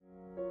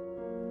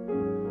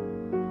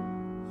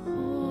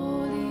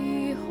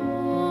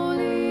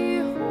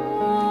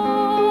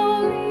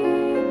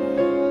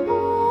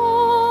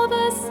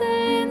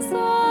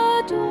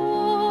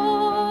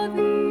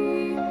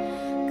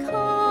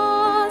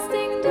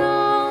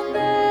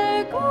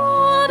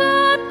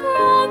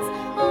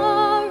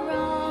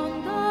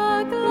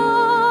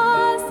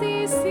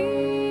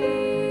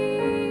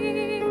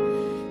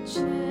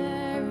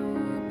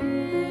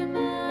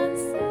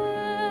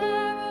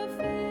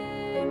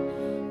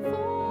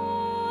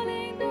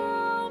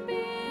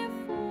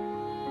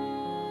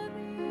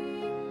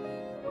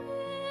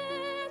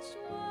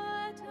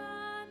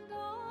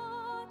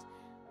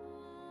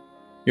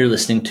You're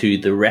listening to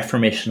the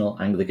Reformational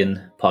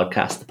Anglican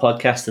podcast, the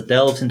podcast that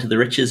delves into the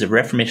riches of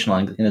Reformational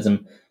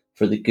Anglicanism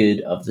for the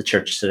good of the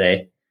church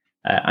today.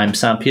 I'm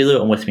Sam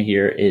Pilo, and with me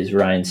here is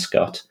Ryan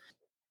Scott.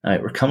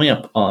 We're coming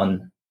up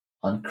on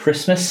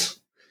Christmas.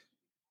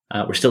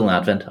 We're still in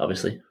Advent,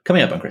 obviously.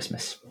 Coming up on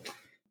Christmas.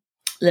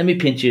 Let me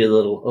paint you a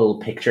little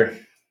picture.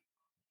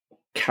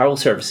 Carol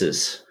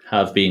services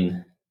have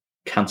been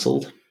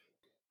cancelled.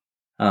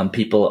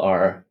 People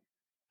are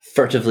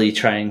furtively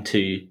trying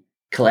to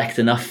collect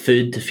enough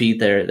food to feed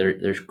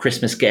their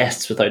Christmas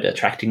guests without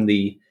attracting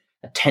the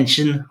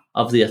attention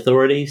of the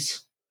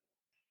authorities.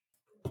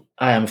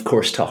 I am, of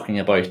course, talking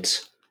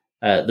about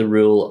the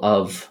rule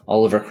of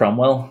Oliver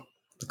Cromwell.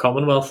 The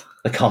Commonwealth.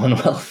 The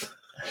Commonwealth.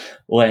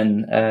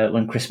 When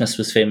Christmas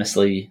was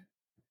famously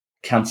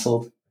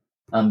cancelled.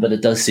 But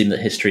it does seem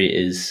that history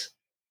is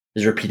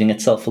repeating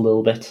itself a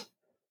little bit.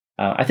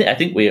 I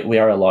think we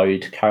are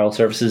allowed carol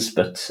services,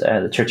 but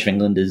the Church of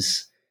England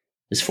is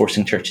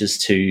forcing churches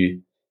to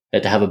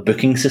have a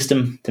booking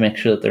system to make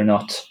sure that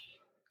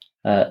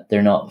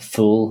they're not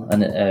full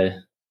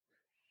and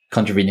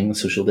contravening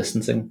social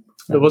distancing.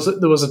 There was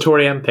a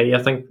Tory MP,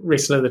 I think,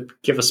 recently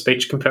that gave a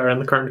speech comparing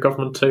the current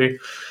government to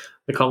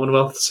the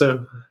Commonwealth.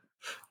 So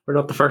we're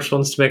not the first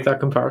ones to make that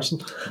comparison.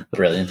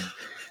 Brilliant.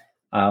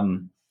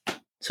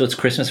 So it's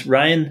Christmas.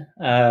 Ryan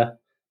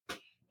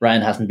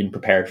hasn't been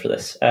prepared for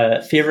this.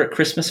 Favorite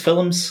Christmas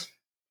films?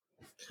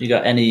 You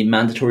got any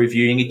mandatory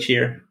viewing each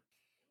year?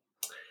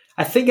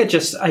 I think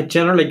I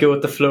generally go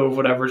with the flow of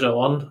whatever's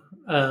on.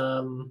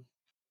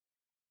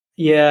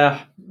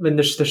 Yeah, I mean,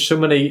 there's so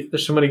many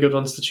good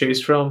ones to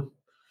choose from.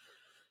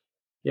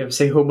 Yeah, I've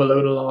seen Home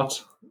Alone a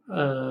lot.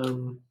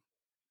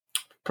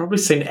 Probably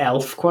seen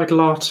Elf quite a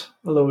lot,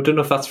 although I don't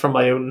know if that's from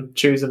my own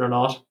choosing or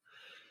not.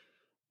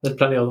 There's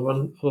plenty of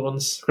other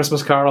ones.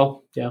 Christmas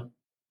Carol, yeah.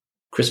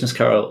 Christmas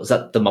Carol, is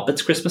that the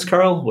Muppets Christmas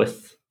Carol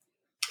with?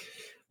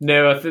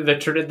 No, I think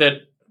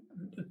the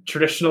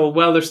traditional.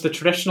 Well, there's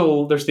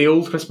the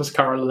old Christmas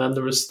Carol, and then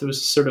there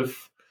was sort of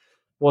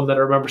one that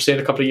I remember seeing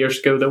a couple of years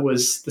ago that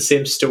was the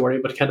same story,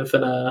 but kind of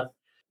in a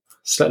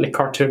slightly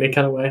cartoony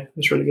kind of way. It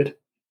was really good.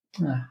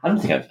 I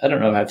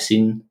don't know if I've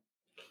seen.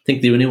 I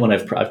think the only one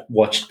I've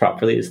watched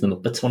properly is the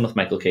Muppets one with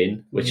Michael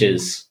Caine, which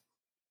is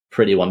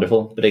pretty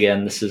wonderful. But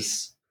again,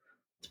 it's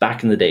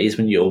back in the days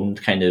when you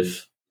owned kind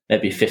of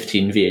maybe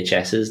 15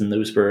 VHSs, and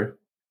those were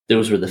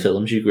the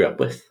films you grew up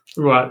with.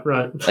 Right.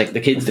 Like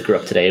the kids that grew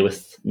up today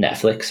with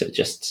Netflix,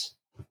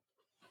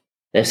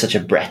 they have such a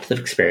breadth of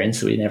experience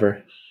that we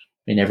never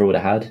would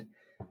have had.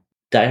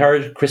 Die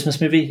Hard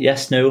Christmas movie?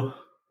 Yes, no.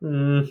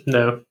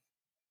 No.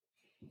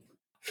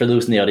 For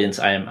those in the audience,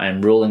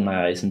 I'm rolling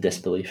my eyes in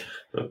disbelief.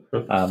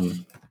 I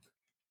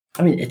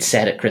mean, it's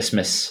set at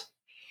Christmas.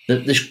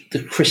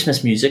 The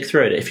Christmas music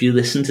throughout it. If you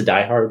listen to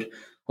Die Hard,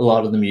 a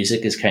lot of the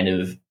music is kind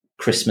of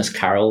Christmas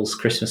carols,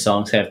 Christmas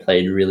songs kind of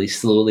played really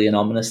slowly and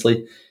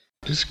ominously.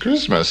 It's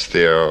Christmas,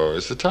 Theo.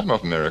 It's the time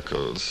of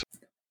miracles.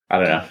 I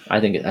don't know. I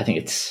think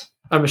it's.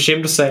 I'm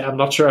ashamed to say I'm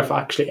not sure I've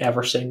actually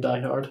ever seen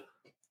Die Hard.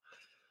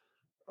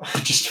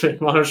 Just to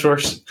make matters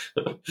worse.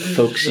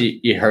 Folks,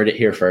 you heard it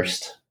here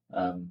first.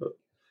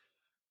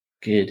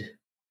 Good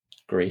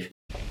grief.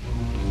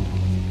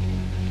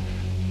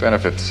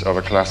 Benefits of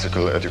a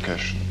classical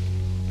education.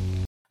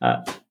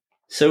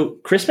 So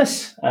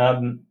Christmas,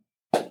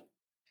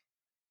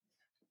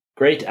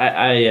 great.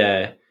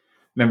 I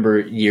remember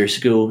years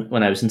ago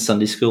when I was in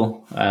Sunday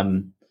school,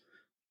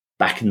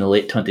 back in the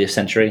late 20th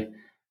century,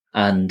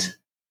 and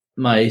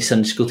my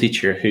Sunday school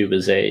teacher, who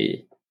was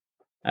a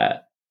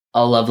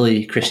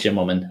lovely Christian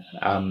woman,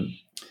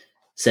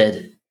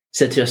 said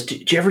to us, "Do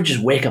you ever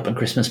just wake up on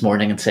Christmas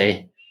morning and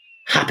say,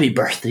 'Happy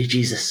birthday,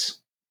 Jesus'?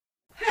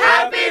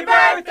 Happy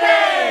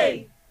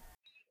birthday!"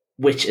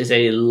 Which is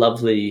a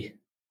lovely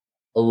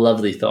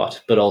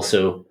thought, but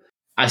also,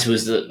 I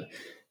suppose that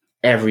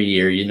every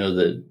year,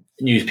 the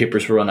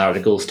newspapers will run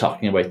articles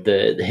talking about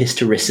the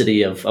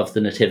historicity of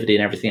the nativity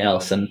and everything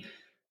else, and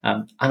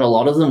a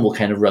lot of them will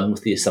kind of run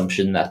with the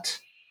assumption that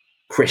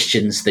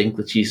Christians think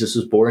that Jesus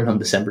was born on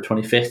December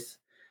 25th,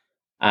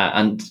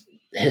 and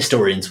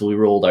historians will be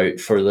rolled out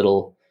for a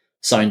little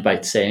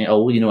soundbite saying,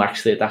 "Oh, well,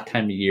 actually at that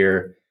time of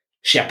year,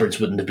 shepherds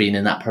wouldn't have been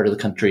in that part of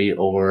the country,"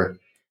 or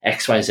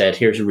XYZ.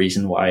 Here's a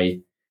reason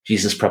why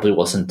Jesus probably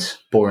wasn't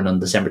born on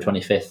December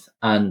 25th,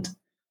 and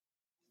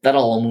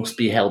that'll almost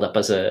be held up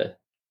as a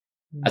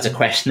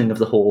questioning of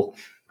the whole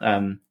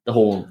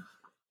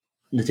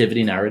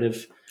nativity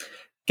narrative.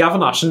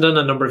 Gavin Ashenden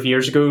a number of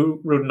years ago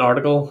wrote an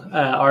article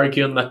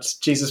arguing that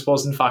Jesus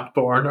was in fact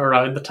born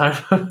around the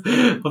time of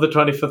the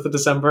 25th of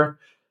December.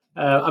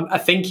 I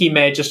think he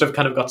may just have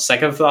kind of got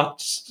sick of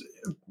that.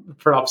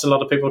 Perhaps a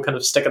lot of people kind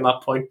of sticking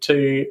that point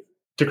to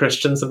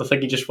Christians, and I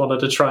think he just wanted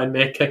to try and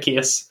make a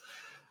case.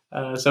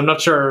 So I'm not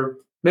sure.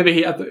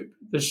 Maybe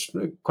there's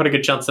quite a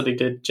good chance that he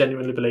did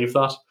genuinely believe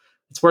that.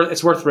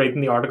 It's worth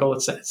reading the article.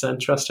 It's an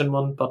interesting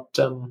one, but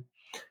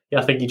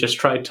I think he just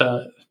tried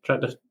to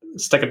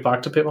stick it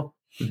back to people.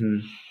 Mm-hmm.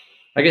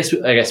 I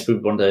guess we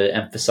want to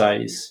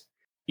emphasize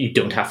you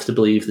don't have to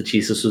believe that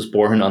Jesus was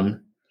born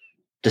on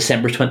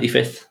December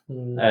 25th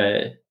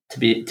to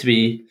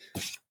be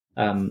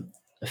a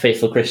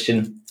faithful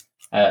Christian.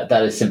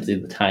 That is simply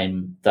the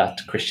time that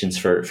Christians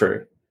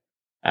for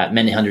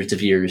many hundreds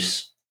of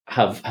years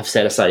have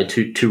set aside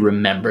to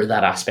remember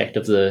that aspect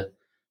of the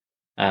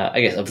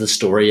of the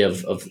story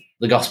of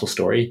the gospel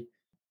story.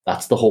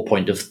 That's the whole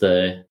point of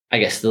the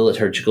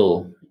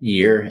liturgical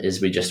year,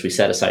 is we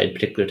set aside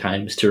particular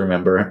times to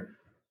remember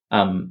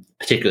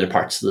particular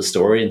parts of the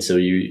story, and so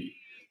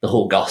the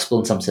whole gospel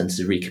in some sense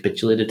is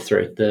recapitulated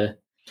throughout the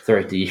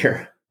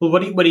year. Well,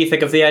 what do you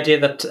think of the idea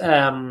that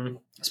I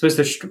suppose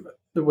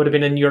there would have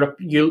been in Europe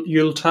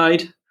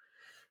Yuletide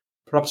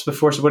perhaps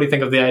before? So what do you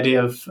think of the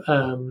idea of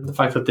the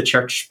fact that the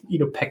church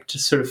picked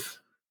sort of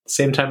the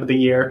same time of the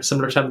year,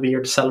 similar time of the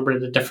year, to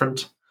celebrate a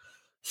different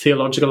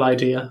theological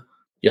idea?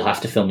 You'll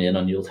have to fill me in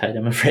on Yuletide,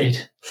 I'm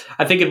afraid.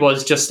 I think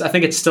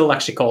it's still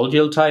actually called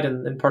Yuletide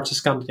in parts of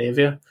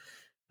Scandinavia.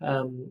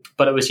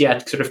 But it was,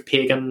 sort of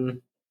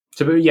pagan.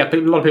 So, a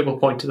lot of people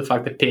point to the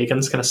fact that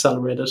pagans kind of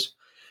celebrated,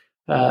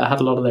 had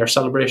a lot of their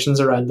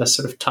celebrations around this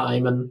sort of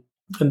time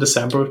in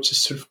December, which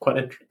is sort of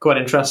quite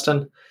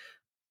interesting.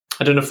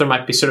 I don't know if there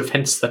might be sort of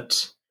hints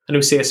that, I know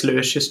C.S.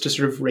 Lewis used to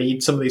sort of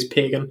read some of these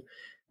pagan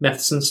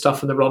myths and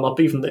stuff in the run up,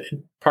 even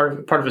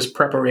part of his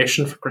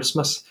preparation for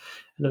Christmas,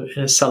 in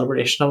his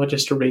celebration of it,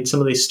 just to read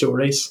some of these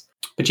stories.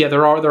 But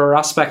there are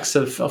aspects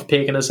of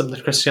paganism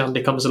that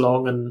Christianity comes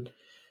along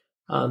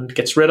and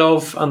gets rid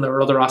of, and there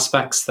are other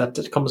aspects that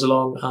it comes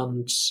along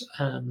and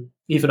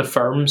even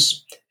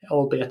affirms,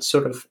 albeit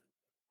sort of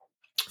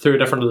through a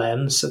different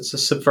lens. It's a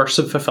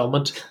subversive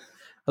fulfillment,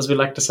 as we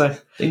like to say.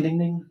 Ding, ding,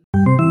 ding.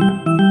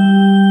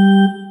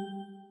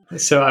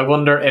 So I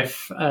wonder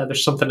if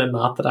there's something in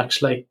that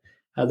actually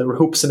there were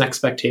hopes and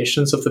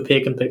expectations of the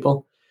pagan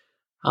people,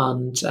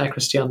 and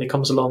Christianity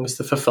comes along as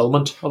the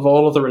fulfillment of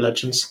all other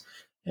religions,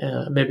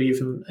 maybe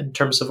even in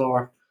terms of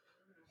our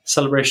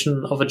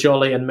celebration of a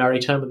jolly and merry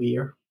time of the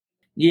year.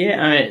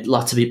 Yeah,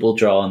 lots of people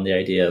draw on the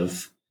idea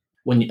of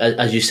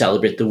as you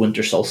celebrate the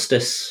winter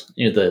solstice,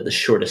 the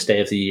shortest day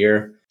of the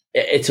year.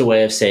 It's a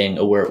way of saying,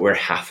 we're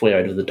halfway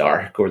out of the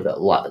dark, or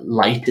that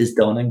light is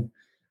dawning,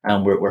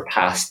 and we're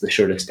past the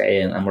shortest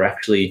day, and we're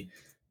actually,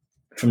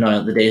 from now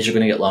on, the days are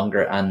going to get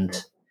longer,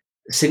 and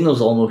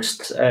signals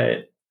almost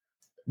the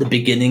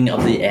beginning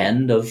of the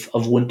end of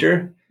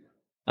winter.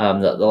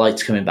 That the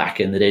light's coming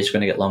back in, the days are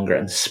going to get longer,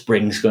 and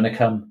spring's going to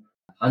come.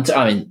 And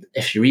so,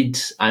 if you read,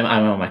 I'm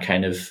on my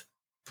kind of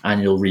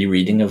annual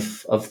rereading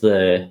of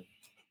the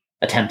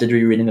attempted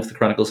rereading of the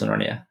Chronicles of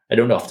Narnia. I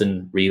don't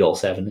often read all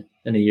 7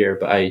 in a year,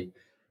 but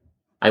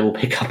I will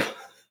pick up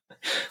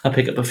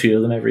a few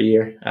of them every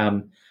year.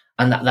 And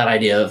that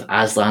idea of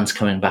Aslan's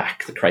coming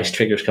back, the Christ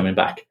figure's coming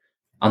back,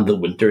 and the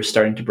winter's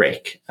starting to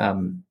break.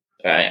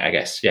 I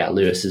guess,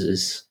 Lewis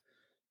is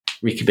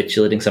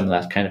recapitulating some of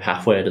that kind of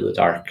halfway out of the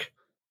dark.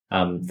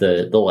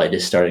 The light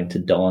is starting to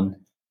dawn.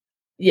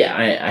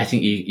 Yeah, I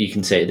think you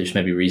can say there's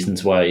maybe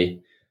reasons why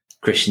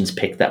Christians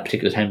pick that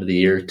particular time of the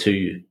year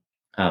to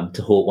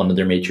hold one of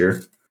their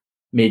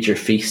major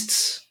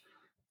feasts.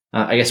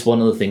 I guess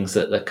one of the things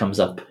that comes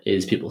up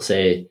is people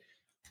say,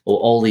 well,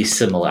 all these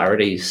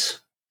similarities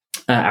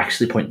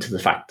actually point to the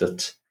fact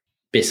that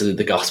basically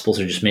the Gospels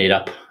are just made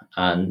up,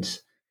 and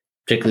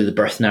particularly the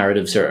birth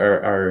narratives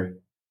are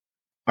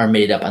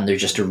made up, and they're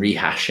just a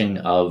rehashing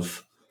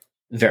of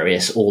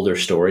various older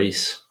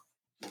stories.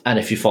 And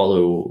if you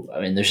follow,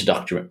 there's a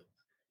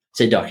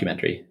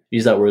documentary,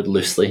 use that word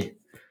loosely.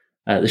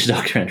 There's a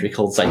documentary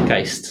called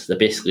Zeitgeist that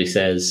basically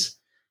says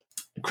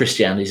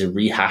Christianity is a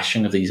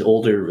rehashing of these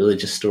older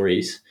religious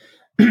stories.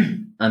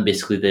 And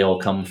basically they all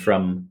come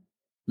from,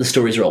 the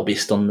stories are all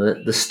based on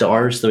the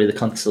stars, the way the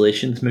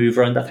constellations move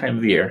around that time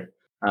of year.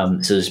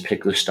 So there's a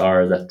particular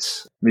star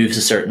that moves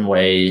a certain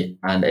way,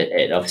 and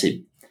it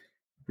obviously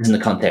is in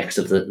the context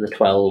of the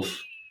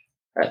 12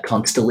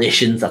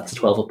 constellations. That's the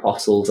 12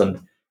 apostles. And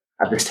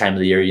at this time of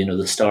the year,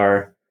 the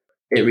star,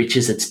 it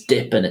reaches its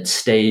dip and it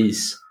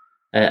stays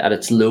at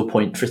its low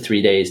point for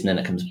 3 days, and then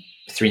it comes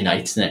 3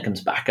 nights, and then it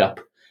comes back up.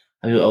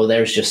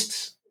 There's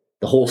just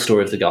the whole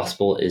story of the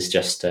gospel is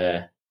just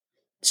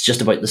it's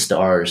just about the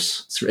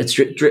stars. It's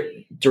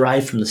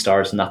derived from the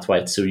stars, and that's why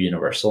it's so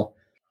universal.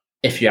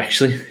 If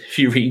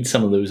you read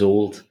some of those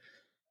old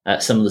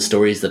some of the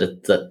stories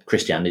that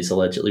Christianity is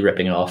allegedly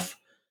ripping off,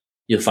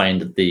 you'll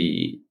find that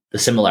the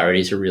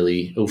similarities are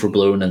really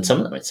overblown, and some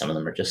of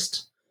them are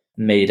just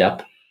made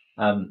up.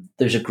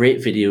 There's a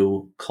great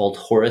video called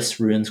Horace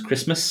Ruins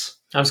Christmas.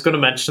 I was going to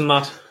mention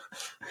that.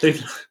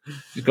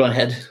 Go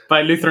ahead.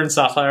 By Lutheran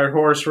satire,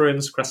 Horace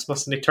Ruins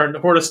Christmas, and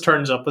Horace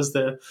turns up as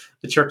the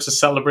church is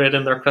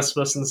celebrating their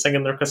Christmas and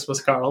singing their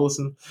Christmas carols,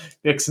 and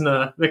makes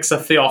a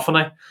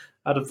theophany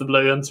out of the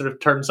blue, and sort of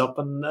turns up,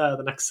 and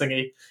the next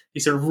thing he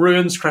sort of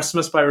ruins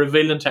Christmas by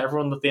revealing to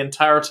everyone that the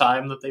entire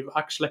time that they've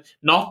actually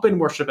not been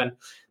worshipping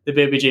the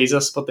baby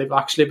Jesus, but they've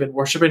actually been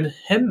worshipping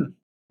him.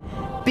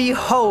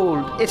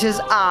 Behold, it is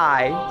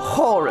I,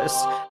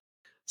 Horace.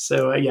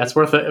 So it's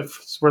worth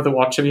a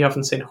watch if you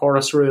haven't seen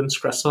Horace Ruins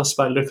Christmas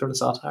by Lutheran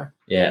satire.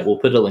 Yeah, we'll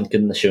put a link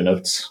in the show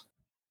notes.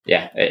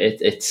 Yeah,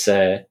 it's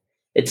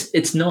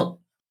it's not.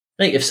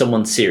 I think if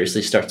someone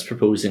seriously starts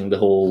proposing the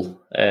whole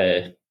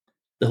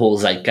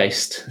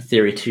zeitgeist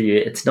theory to you,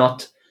 it's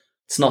not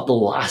the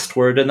last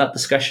word in that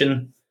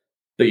discussion.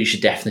 But you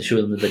should definitely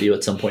show them the video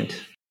at some point.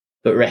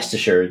 But rest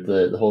assured,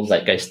 the whole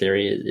zeitgeist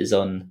theory is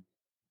on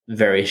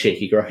very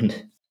shaky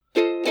ground.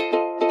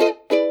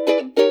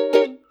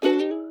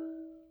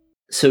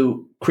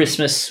 So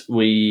Christmas,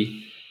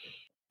 we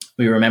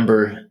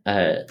remember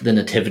the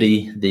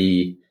nativity.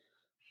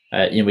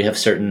 We have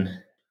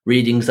certain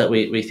readings that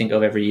we think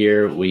of every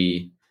year.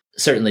 We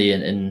certainly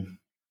in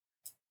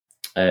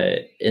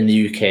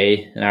the UK,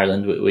 in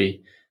Ireland,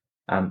 we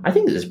I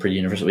think this is pretty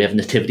universal. We have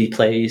nativity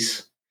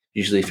plays,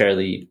 usually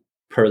fairly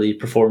poorly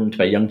performed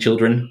by young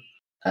children,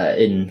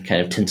 in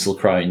kind of tinsel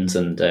crowns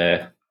and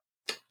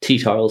tea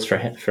towels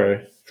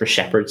for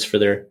shepherds for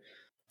their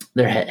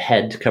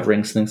head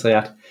coverings and things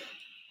like that.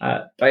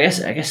 But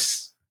I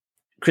guess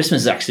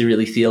Christmas is actually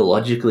really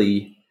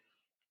theologically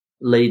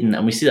laden,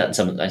 and we see that in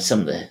some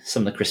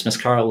of the Christmas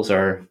carols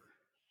are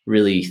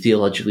really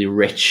theologically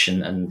rich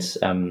and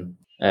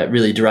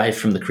really derived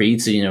from the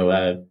creed. So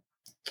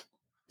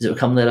is it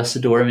 "Come, let us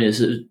adore him"?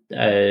 Is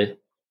it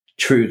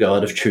 "True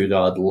God of true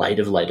God, light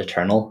of light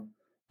eternal"?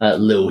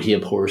 Lo, he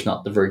abhors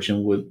not the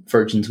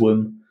virgin's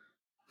womb.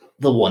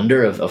 The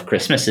wonder of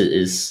Christmas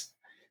is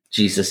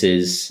Jesus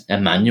is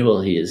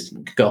Emmanuel. He is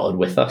God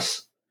with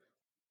us.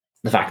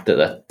 The fact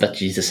that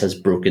Jesus has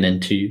broken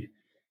into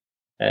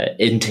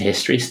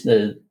history,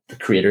 the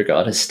Creator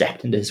God has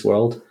stepped into his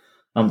world.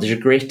 There's a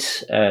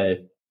great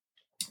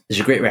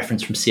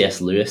reference from C.S.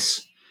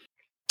 Lewis.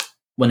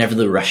 Whenever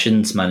the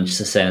Russians managed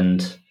to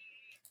send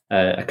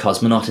a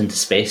cosmonaut into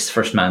space,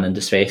 first man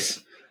into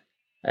space,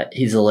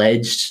 he's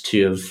alleged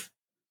to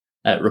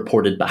have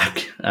reported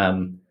back.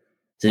 So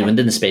he went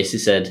into space. He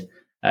said,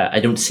 "I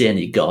don't see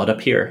any God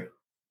up here."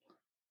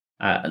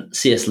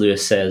 C.S.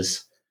 Lewis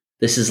says,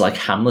 this is like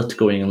Hamlet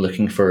going and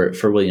looking for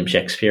William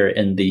Shakespeare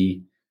in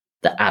the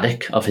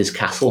attic of his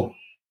castle.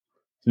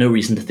 No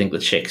reason to think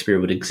that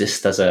Shakespeare would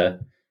exist as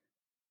an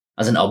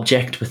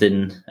object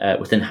within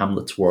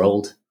Hamlet's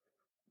world.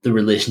 The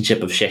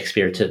relationship of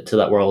Shakespeare to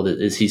that world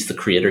is he's the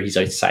creator, he's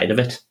outside of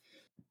it.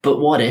 But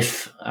what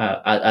if,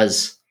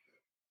 as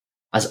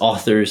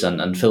authors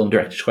and film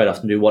directors quite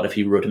often do, what if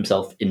he wrote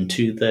himself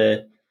into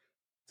the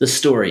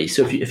story?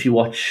 So if you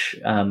watch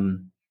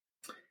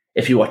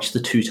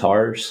The Two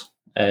Towers,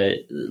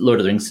 Lord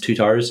of the Rings, The Two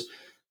Towers,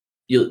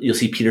 you'll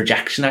see Peter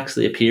Jackson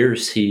actually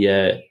appears.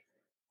 I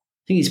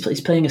think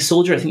he's playing a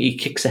soldier. I think he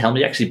kicks a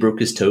helmet. He actually broke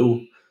his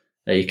toe.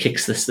 He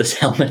kicks this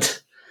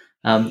helmet.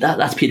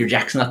 That's Peter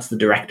Jackson. That's the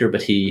director,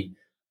 but he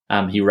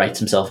writes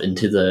himself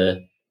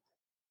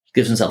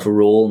gives himself a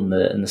role in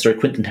the story.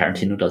 Quentin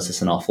Tarantino does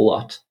this an awful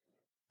lot.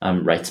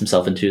 Writes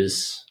himself into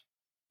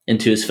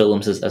his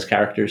films as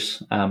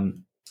characters.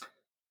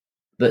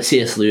 But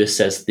C.S. Lewis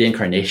says the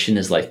incarnation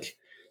is like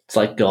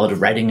God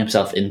writing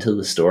himself into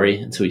the story,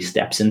 and so he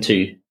steps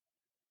into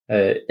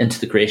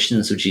the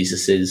creation. So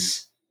Jesus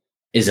is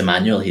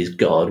Emmanuel. He's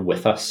God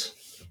with us.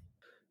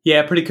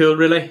 Yeah, pretty cool,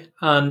 really.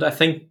 And I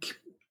think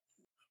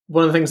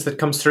one of the things that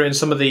comes through in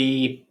some of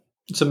the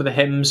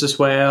hymns as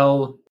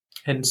well,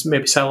 and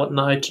maybe Silent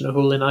Night and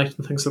Holy Night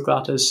and things like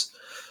that, is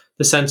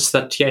the sense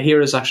that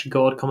here is actually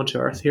God coming to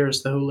earth. Here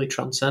is the holy,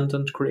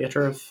 transcendent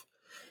creator of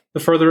the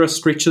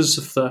furthest reaches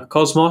of the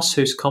cosmos,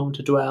 who's come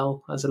to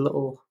dwell as a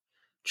little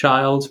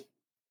child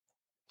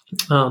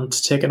and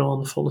taken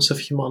on the fullness of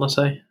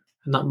humanity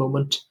in that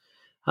moment.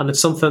 And it's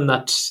something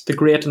that the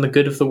great and the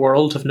good of the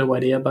world have no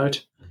idea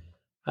about.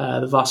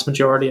 The vast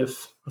majority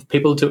of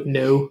people don't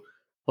know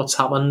what's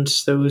happened.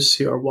 Those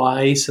who are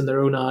wise in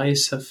their own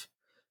eyes have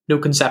no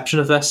conception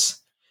of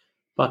this.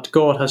 But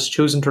God has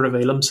chosen to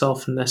reveal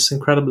himself in this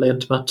incredibly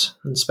intimate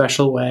and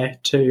special way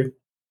to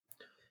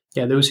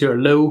those who are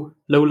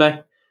lowly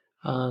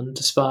and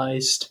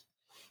despised,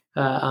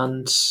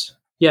 and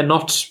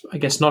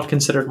not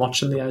considered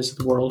much in the eyes of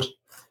the world,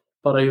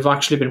 but who've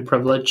actually been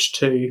privileged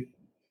to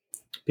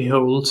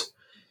behold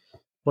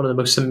one of the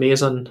most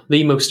amazing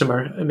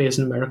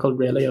miracle,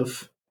 really,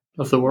 of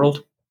the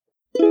world.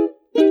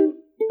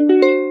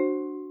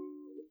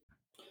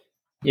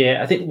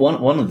 Yeah, I think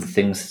one of the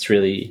things that's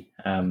really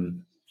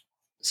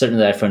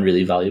certainly that I found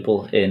really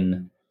valuable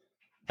in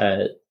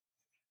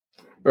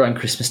around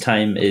Christmas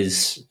time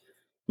is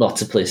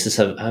lots of places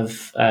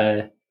have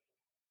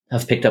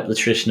picked up the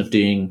tradition of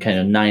doing kind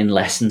of 9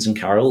 lessons and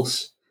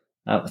carols.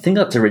 I think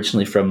that's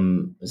originally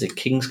from, was it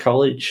King's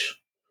College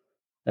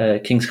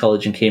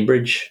in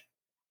Cambridge,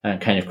 and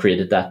kind of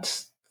created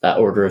that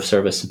order of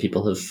service, and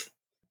people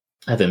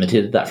have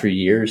imitated that for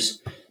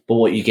years. But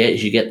what you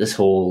get this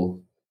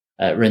whole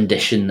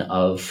rendition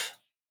of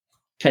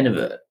kind of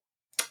a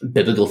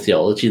biblical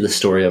theology, the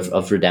story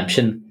of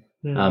redemption.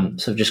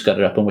 So I've just got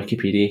it up on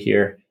Wikipedia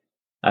here.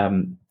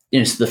 So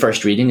the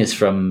first reading is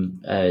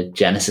from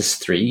Genesis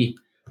 3.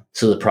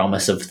 So the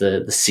promise of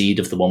the seed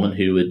of the woman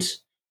who would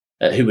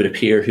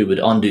appear, who would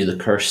undo the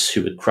curse,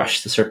 who would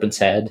crush the serpent's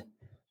head,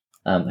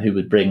 who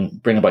would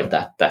bring about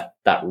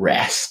that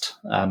rest.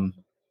 And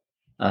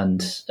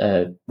and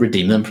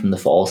redeem them from the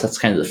fall. So that's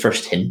kind of the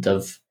first hint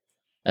of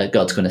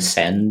God's going to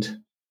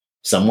send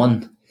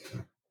someone.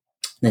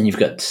 Then you've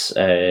got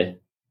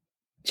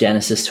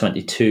Genesis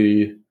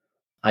 22,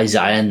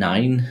 Isaiah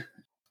 9.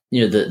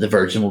 The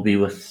virgin will be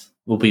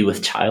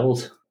with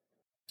child.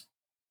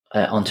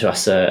 Unto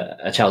us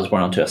a child is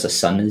born, unto us a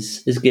son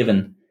is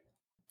given.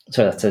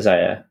 So that's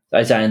Isaiah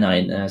 9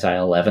 and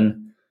Isaiah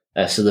 11.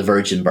 So the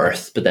virgin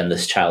birth, but then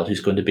this child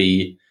who's going to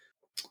be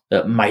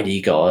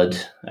mighty God,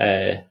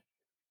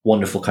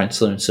 wonderful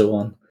counselor, and so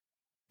on.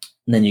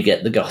 And then you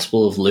get the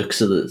Gospel of Luke,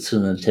 so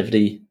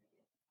the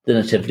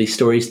nativity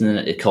stories, and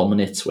then it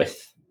culminates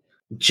with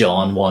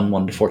John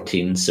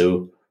 1:1-14.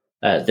 So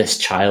this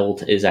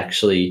child is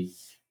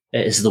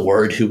the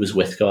Word who was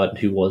with God and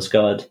who was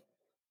God,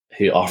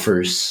 who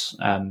offers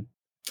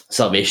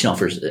salvation,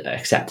 offers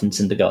acceptance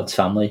into God's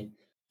family.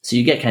 So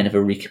you get kind of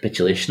a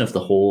recapitulation of the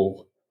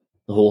whole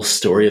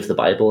story of the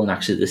Bible, and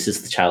actually this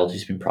is the child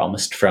who's been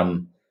promised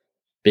from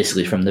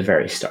the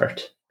very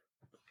start.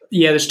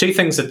 Yeah, there's two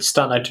things that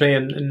stand out to me,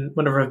 and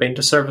whenever I've been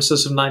to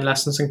services of 9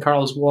 lessons in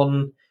carols.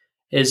 One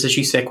is, as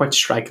you say, quite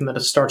striking that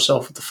it starts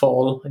off with the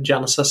fall in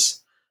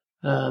Genesis,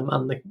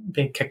 and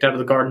being kicked out of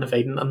the Garden of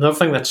Eden. Another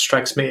thing that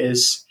struck me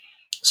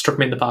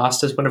in the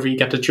past is whenever you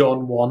get to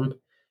John 1,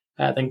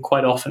 then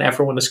quite often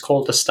everyone is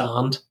called to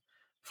stand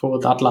for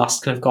that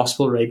last kind of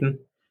gospel reading.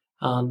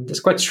 And it's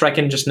quite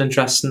striking, just an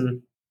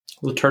interesting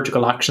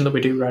liturgical action that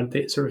we do right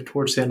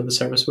towards the end of the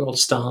service. We all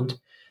stand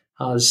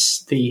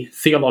as the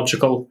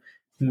theological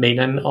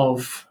meaning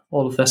of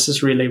all of this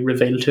is really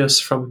revealed to us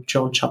from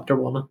John chapter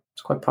 1.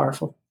 It's quite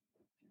powerful.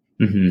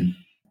 Mm-hmm.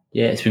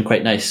 Yeah, it's been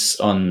quite nice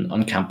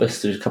on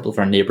campus. There's a couple of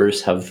our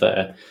neighbours have,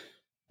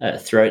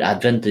 throughout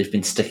Advent, they've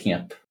been sticking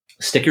up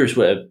stickers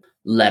with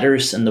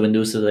letters in the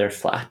windows of their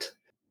flat.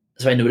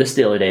 So I noticed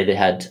the other day they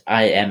had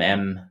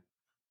IMMA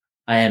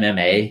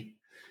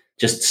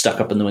just stuck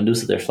up in the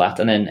windows of their flat,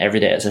 and then every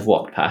day as I've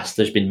walked past,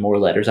 there's been more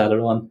letters added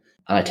on.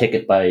 And I take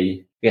it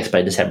by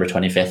December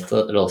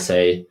 25th, it'll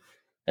say,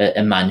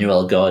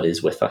 Emmanuel, God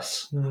is with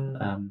us.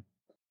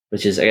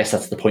 Which is, I guess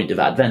that's the point of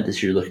Advent,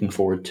 is you're looking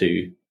forward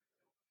to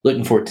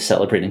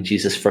celebrating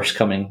Jesus' first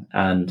coming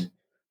and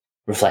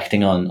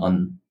reflecting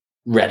on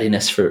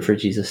readiness for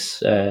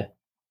Jesus'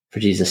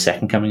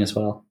 second coming as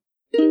well.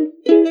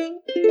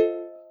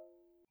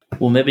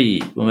 We'll maybe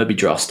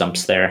draw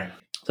stumps there.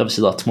 There's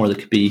obviously lots more that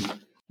could be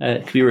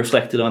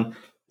reflected on.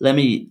 Let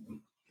me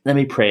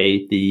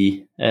pray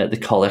the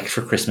collect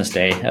for Christmas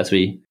Day as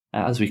we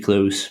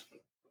close.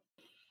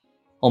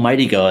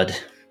 Almighty God,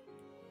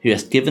 who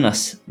hast given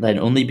us thine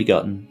only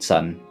begotten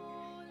Son,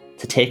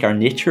 to take our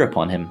nature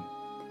upon him,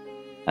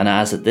 and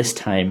as at this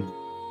time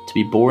to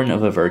be born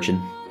of a virgin,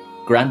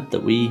 grant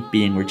that we,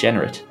 being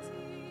regenerate,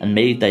 and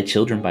made thy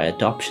children by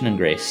adoption and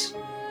grace,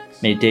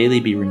 may daily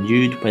be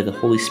renewed by the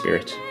Holy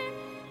Spirit,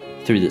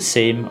 through the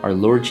same our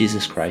Lord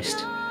Jesus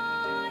Christ,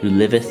 who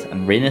liveth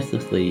and reigneth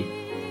with thee,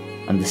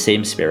 and the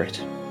same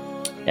Spirit,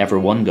 ever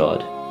one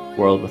God,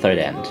 world without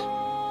end.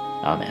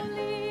 Amen.